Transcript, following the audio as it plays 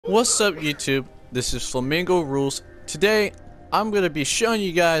What's up YouTube? This is Flamingo Rules. Today I'm going to be showing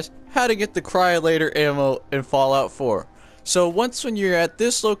you guys how to get the Cryolater ammo in Fallout 4. So when you're at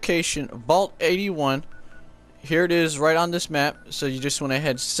this location, Vault 81, here it is right on this map. So you just want to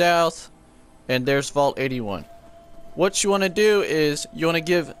head south and there's Vault 81. What you want to do is you want to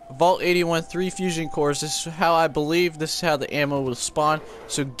give Vault 81 3 fusion cores. This is how I believe this is how the ammo will spawn.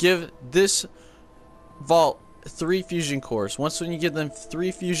 So give this vault 3 fusion cores. When you give them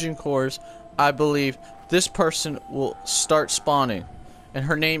 3 fusion cores, I believe this person will start spawning, and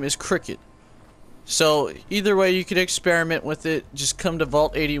her name is Cricket. So either way, you could experiment with it. Just come to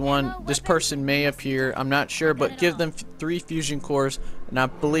Vault 81. This person may appear, I'm not sure, but give them 3 fusion cores and I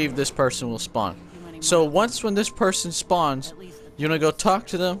believe this person will spawn. So when this person spawns, you want to go talk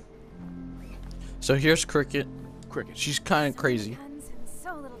to them. So here's Cricket. She's kind of crazy.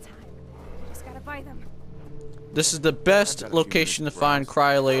 This is the best location to find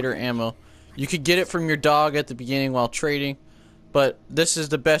Cryolater ammo. You could get it from your dog at the beginning while trading, but this is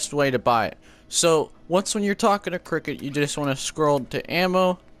the best way to buy it. So when you're talking to Cricket, you just want to scroll to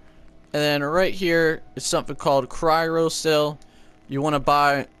ammo, and then right here is something called Cryolater. You want to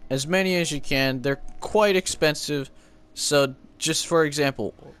buy as many as you can. They're quite expensive, so just for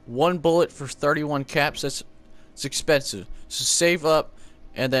example, 1 bullet for 31 caps, it's expensive. So save up,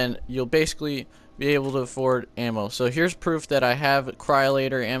 and then you'll basically be able to afford ammo. So here's proof that I have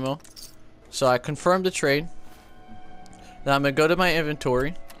Cryolater ammo. So I confirmed the trade. Now I'm gonna go to my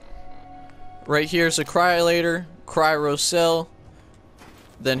inventory. Right here's the Cryolater, Cryolater,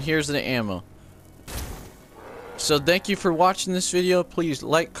 then here's the ammo. So thank you for watching this video. Please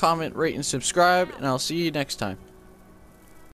like, comment, rate, and subscribe, and I'll see you next time.